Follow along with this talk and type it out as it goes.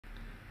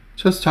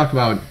So let's talk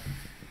about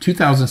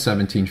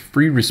 2017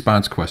 free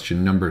response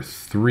question number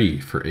 3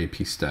 for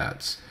AP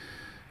Stats.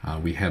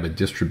 We have a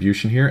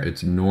distribution here.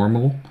 It's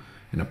normal,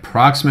 an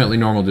approximately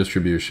normal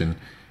distribution.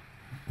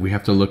 We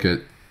have to look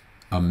at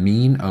a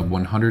mean of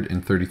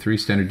 133,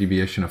 standard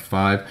deviation of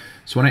 5.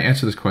 So when I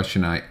answer this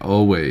question, I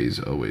always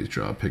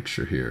draw a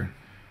picture here.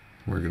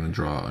 We're going to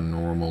draw a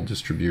normal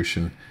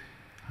distribution.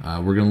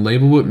 We're going to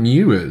label what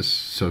mu is.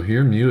 So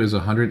here mu is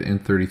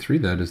 133.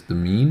 That is the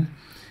mean.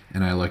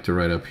 And I like to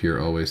write up here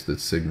always that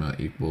sigma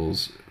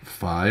equals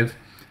 5.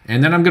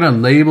 And then I'm going to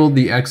label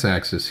the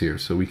x-axis here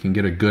so we can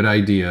get a good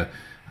idea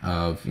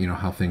of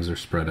how things are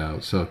spread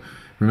out. So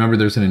remember,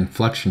 there's an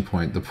inflection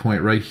point. The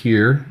point right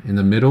here in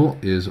the middle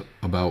is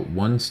about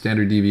 1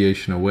 standard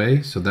deviation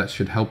away. So that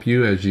should help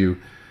you as you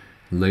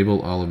label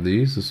all of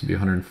these. This will be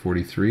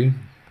 143,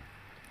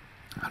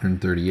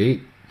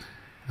 138.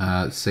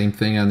 Same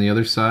thing on the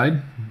other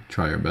side.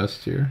 Try our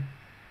best here.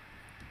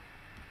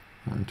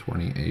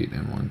 128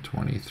 and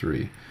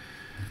 123.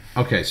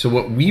 Okay, so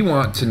what we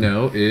want to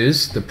know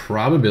is the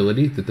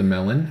probability that the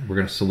melon, we're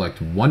going to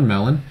select one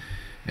melon,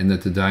 and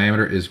that the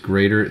diameter is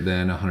greater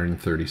than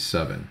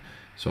 137.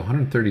 So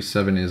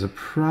 137 is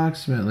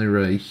approximately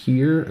right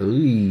here.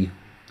 Ooh.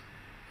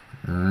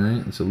 All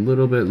right, it's a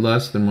little bit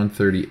less than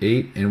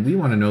 138, and we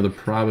want to know the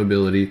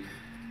probability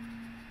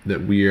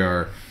that we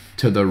are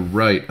to the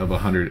right of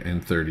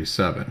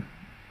 137.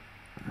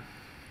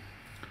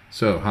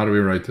 So how do we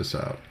write this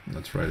out?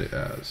 Let's write it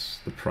as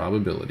the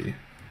probability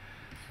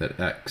that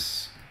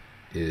x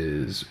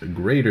is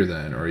greater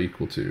than or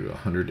equal to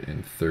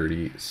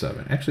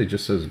 137. Actually, it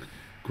just says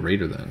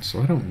greater than,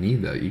 so I don't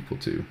need that equal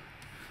to.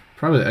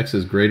 Probably x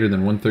is greater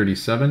than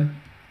 137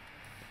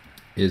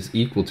 is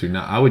equal to,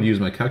 now I would use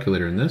my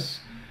calculator in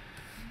this.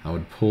 I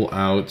would pull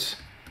out,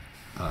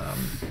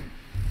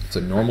 it's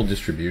a normal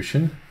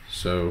distribution.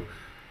 So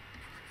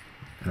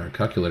in our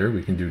calculator,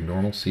 we can do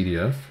normal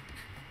CDF.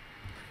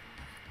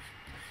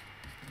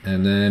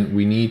 And then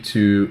we need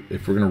to,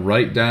 if we're going to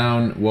write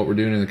down what we're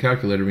doing in the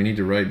calculator, we need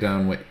to write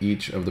down what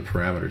each of the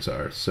parameters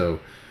are.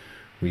 So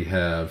we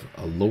have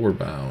a lower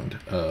bound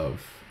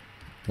of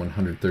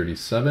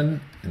 137,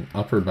 an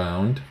upper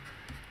bound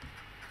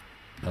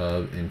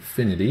of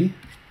infinity,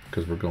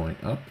 because we're going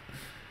up.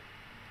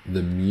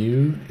 The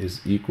mu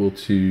is equal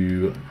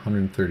to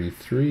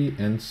 133,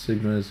 and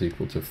sigma is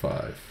equal to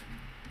 5.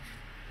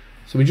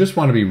 So we just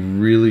want to be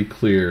really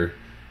clear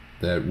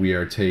that we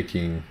are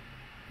taking,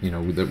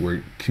 that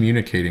we're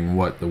communicating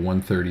what the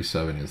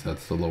 137 is.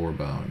 That's the lower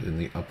bound, and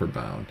the upper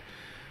bound.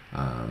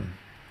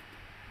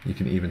 You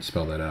can even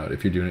spell that out.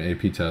 If you're doing an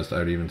AP test,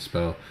 I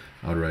would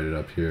write it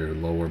up here,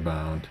 lower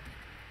bound,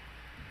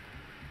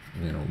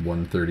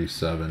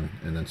 137,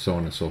 and then so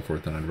on and so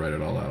forth, and I'd write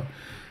it all out.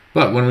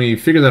 But when we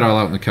figure that all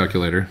out in the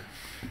calculator,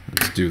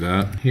 let's do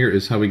that. Here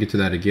is how we get to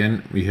that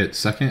again. We hit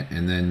second,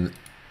 and then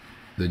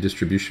the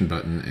distribution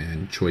button,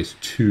 and choice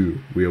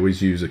 2. We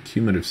always use a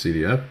cumulative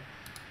CDF.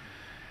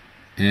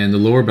 And the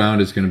lower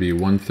bound is going to be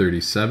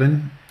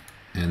 137.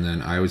 And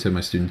then I always have my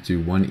students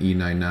do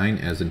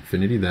 1E99 as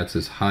infinity. That's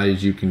as high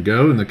as you can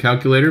go in the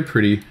calculator.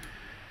 Pretty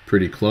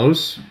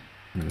close.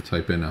 I'm going to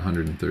type in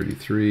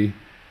 133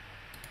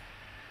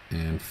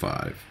 and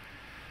 5.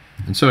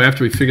 And so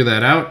after we figure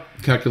that out,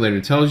 the calculator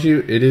tells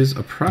you it is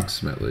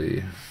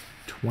approximately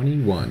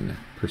 21%.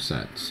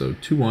 So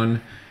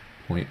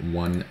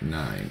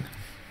 21.19.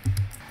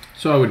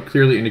 So I would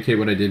clearly indicate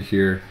what I did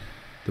here.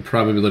 The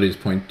probability is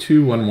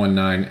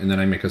 0.2119, and then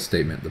I make a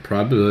statement. The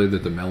probability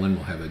that the melon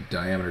will have a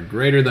diameter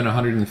greater than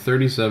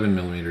 137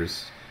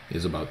 millimeters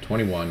is about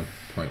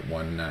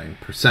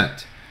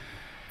 21.19%.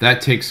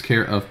 That takes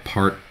care of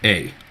part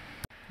A.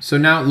 So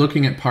now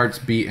looking at parts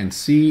B and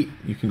C,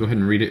 you can go ahead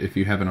and read it if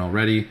you haven't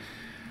already.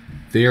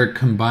 They are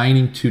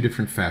combining two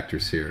different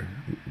factors here.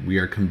 We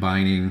are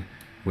combining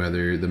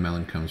whether the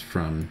melon comes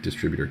from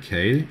distributor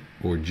K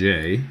or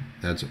J.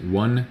 That's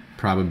one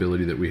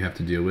probability that we have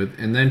to deal with.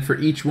 And then for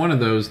each one of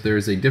those, there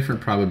is a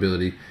different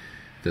probability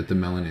that the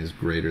melon is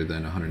greater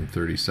than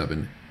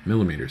 137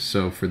 millimeters.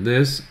 So for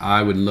this,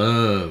 I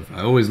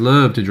always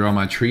love to draw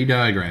my tree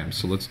diagram.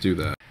 So let's do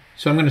that.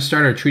 So I'm going to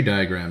start our tree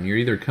diagram. You're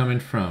either coming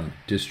from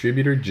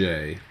distributor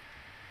J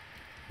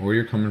or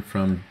you're coming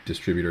from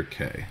distributor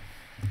K.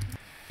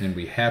 And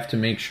we have to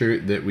make sure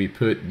that we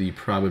put the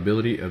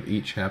probability of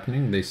each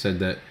happening. They said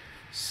that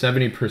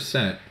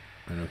 70%,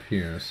 and up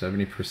here,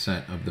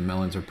 70% of the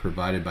melons are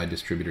provided by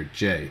distributor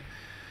J.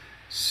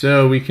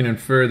 So we can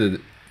infer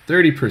that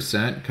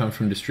 30% come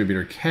from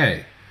distributor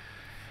K.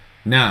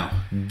 Now,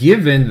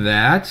 given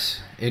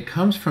that it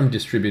comes from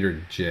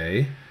distributor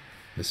J,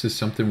 this is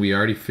something we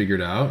already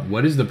figured out.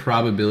 What is the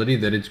probability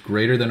that it's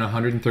greater than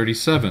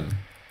 137?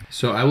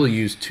 So I will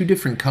use two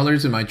different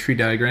colors in my tree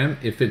diagram.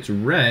 If it's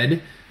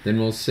red, then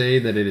we'll say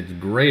that it is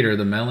greater,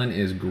 the melon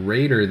is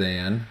greater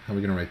than, how are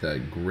we going to write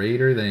that?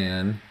 Greater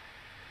than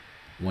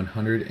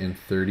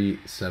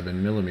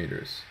 137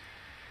 millimeters.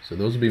 So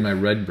those will be my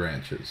red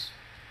branches.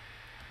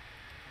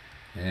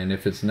 And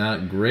if it's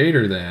not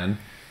greater than,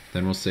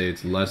 then we'll say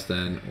it's less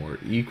than or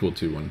equal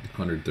to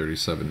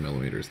 137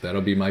 millimeters.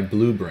 That'll be my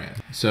blue branch.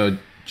 So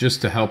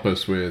just to help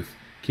us with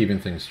keeping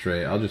things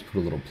straight, I'll just put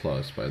a little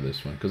plus by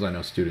this one because I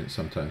know students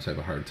sometimes have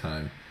a hard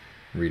time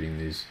reading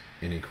these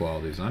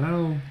inequalities. I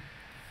know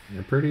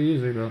they're pretty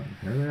easy, but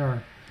here they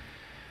are.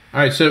 All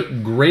right, so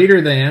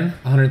greater than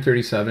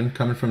 137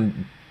 coming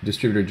from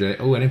distributor J.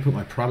 Oh, I didn't put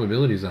my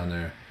probabilities on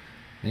there.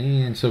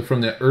 And so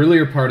from the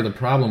earlier part of the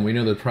problem, we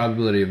know the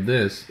probability of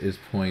this is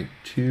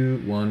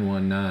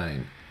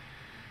 0.2119,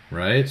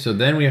 right? So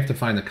then we have to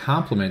find the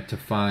complement to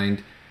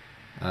find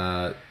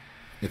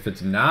if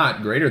it's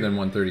not greater than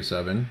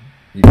 137,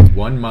 you do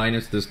 1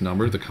 minus this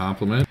number, the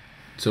complement.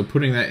 So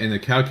putting that in the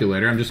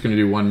calculator, I'm just going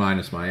to do 1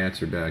 minus my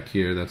answer back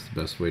here. That's the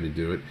best way to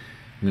do it.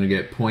 I'm going to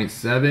get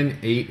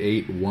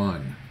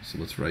 0.7881. So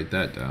let's write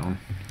that down.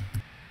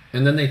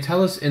 And then they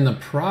tell us in the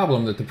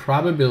problem that the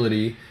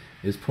probability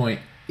is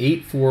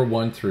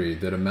 0.8413,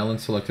 that a melon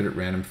selected at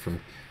random from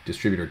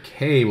distributor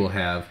K will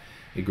have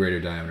a greater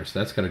diameter. So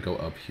that's got to go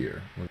up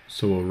here.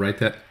 So we'll write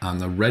that on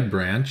the red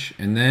branch.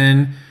 And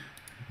then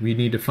we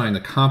need to find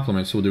the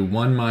complement. So we'll do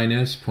 1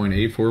 minus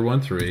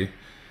 0.8413.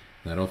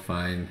 That'll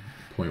find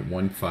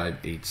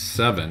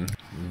 0.1587.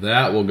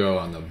 That will go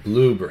on the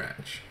blue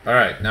branch. All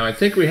right, now I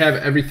think we have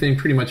everything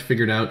pretty much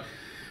figured out.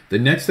 The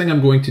next thing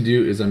I'm going to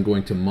do is I'm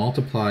going to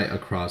multiply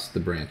across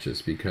the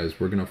branches because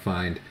we're going to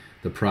find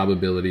the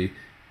probability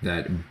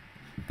that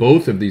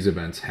both of these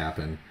events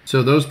happen.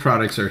 So those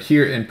products are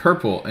here in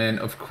purple, and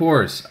of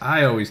course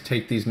I always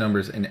take these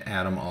numbers and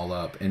add them all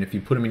up, and if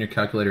you put them in your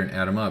calculator and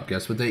add them up,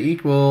 guess what they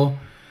equal?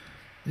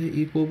 They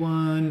equal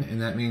 1,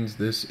 and that means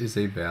this is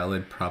a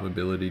valid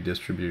probability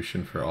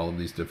distribution for all of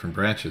these different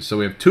branches. So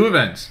we have two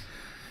events.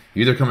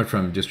 You're either coming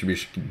from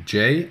distribution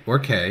J or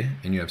K,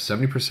 and you have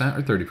 70%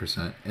 or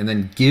 30%, and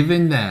then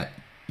given that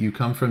you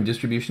come from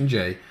distribution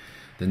J,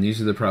 then these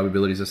are the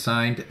probabilities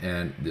assigned,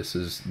 and this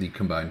is the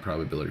combined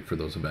probability for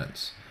those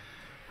events.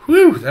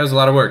 Whew, that was a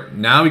lot of work.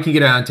 Now we can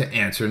get on to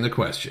answering the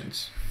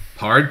questions.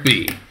 Part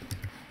B.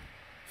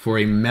 For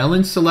a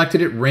melon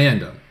selected at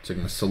random, so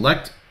I'm going to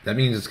select, that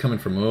means it's coming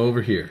from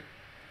over here.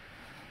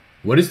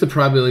 What is the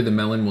probability the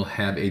melon will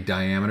have a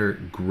diameter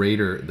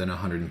greater than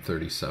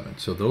 137?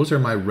 So those are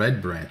my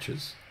red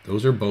branches.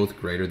 Those are both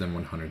greater than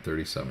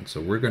 137. So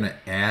we're going to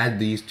add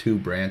these two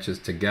branches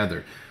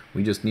together.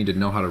 We just need to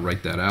know how to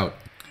write that out.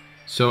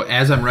 So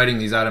as I'm writing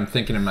these out, I'm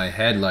thinking in my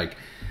head like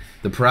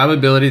the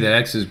probability that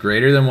x is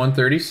greater than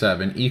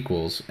 137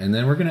 equals, and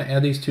then we're going to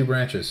add these two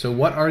branches. So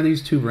what are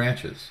these two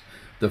branches?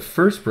 The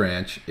first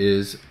branch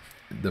is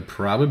the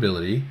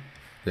probability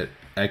that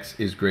x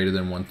is greater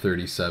than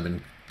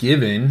 137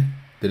 given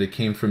that it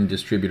came from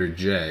distributor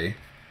J.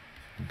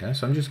 Okay,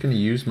 so I'm just going to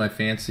use my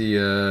fancy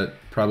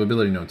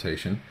probability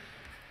notation.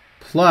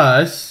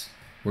 Plus,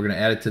 we're going to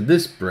add it to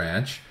this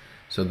branch.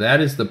 So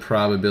that is the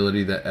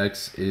probability that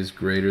x is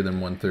greater than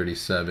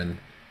 137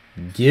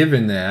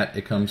 given that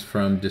it comes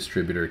from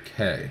distributor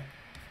K.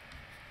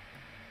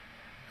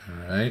 All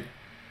right.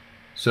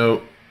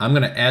 So I'm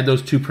going to add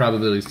those two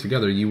probabilities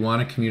together. You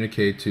want to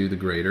communicate to the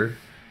grader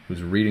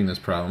who's reading this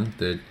problem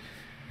that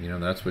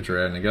that's what you're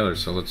adding together.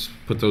 So let's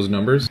put those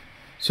numbers.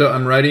 So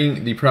I'm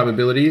writing the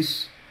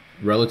probabilities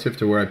relative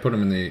to where I put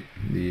them in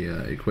the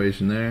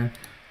equation there.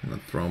 I'm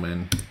going to throw them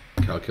in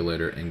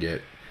calculator and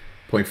get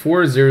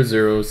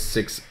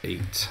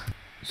 0.40068.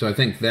 So I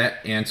think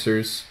that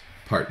answers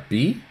part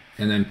B.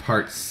 And then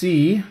part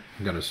C,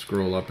 I've got to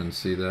scroll up and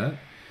see that.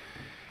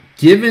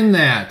 Given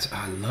that,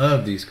 I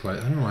love these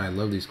questions. I don't know why I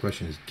love these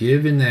questions.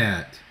 Given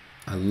that,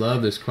 I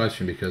love this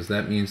question because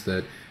that means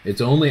that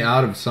it's only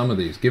out of some of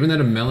these. Given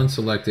that a melon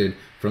selected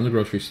from the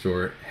grocery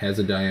store has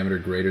a diameter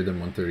greater than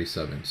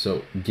 137.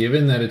 So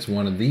given that it's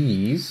one of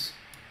these,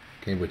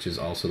 okay, which is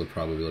also the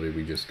probability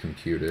we just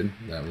computed,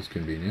 that was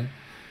convenient.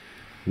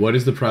 What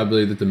is the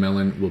probability that the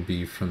melon will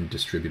be from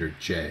distributor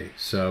J?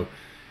 So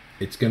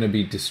it's going to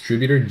be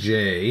distributor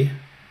J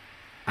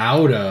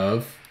out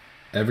of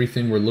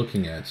everything we're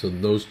looking at. So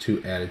those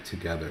two added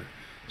together.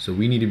 So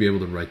we need to be able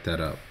to write that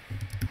up.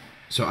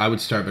 So I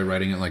would start by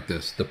writing it like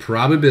this. The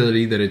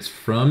probability that it's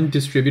from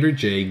distributor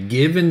J,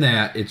 given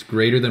that it's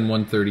greater than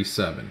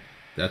 137.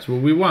 That's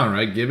what we want,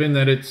 right? Given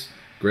that it's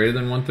greater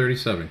than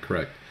 137,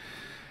 correct.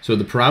 So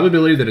the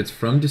probability that it's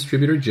from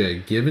distributor J,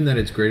 given that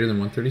it's greater than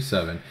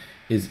 137,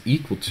 is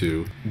equal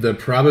to the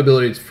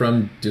probability it's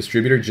from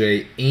distributor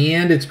J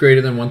and it's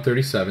greater than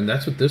 137.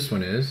 That's what this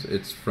one is.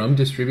 It's from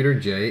distributor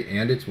J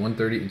and it's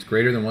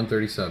greater than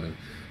 137.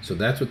 So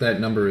that's what that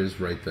number is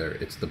right there.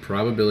 It's the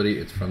probability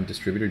it's from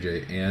distributor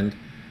J and,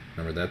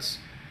 remember that's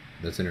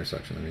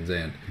intersection, that means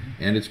and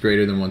it's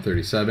greater than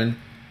 137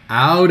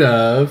 out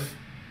of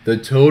the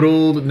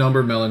total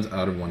number of melons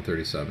out of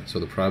 137. So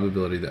the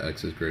probability that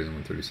x is greater than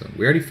 137.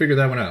 We already figured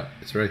that one out.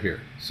 It's right here.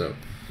 So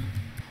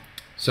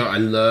I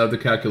love the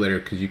calculator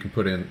because you can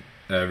put in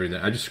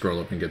everything. I just scroll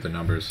up and get the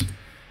numbers.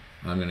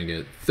 I'm going to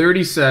get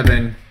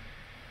 37.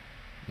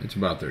 It's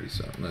about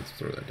 37. Let's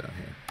throw that down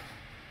here.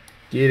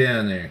 Get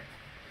down there.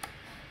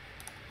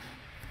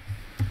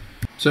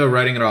 So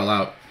writing it all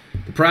out,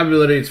 The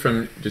probability it's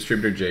from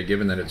distributor J,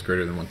 given that it's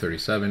greater than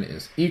 137,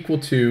 is equal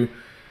to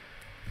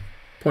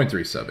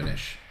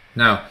 0.37-ish.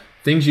 Now,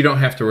 things you don't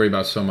have to worry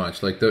about so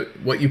much, like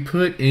what you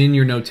put in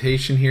your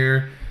notation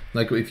here,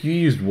 like if you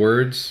used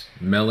words,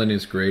 melon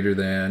is greater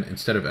than,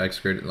 instead of X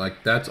greater,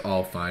 like that's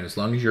all fine. As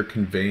long as you're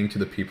conveying to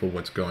the people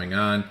what's going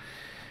on,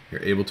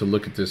 you're able to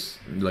look at this,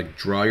 like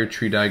draw your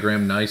tree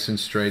diagram nice and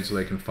straight so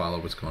they can follow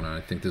what's going on.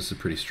 I think this is a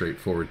pretty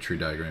straightforward tree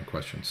diagram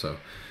question. So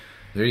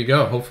there you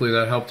go. Hopefully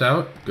that helped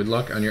out. Good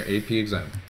luck on your AP exam.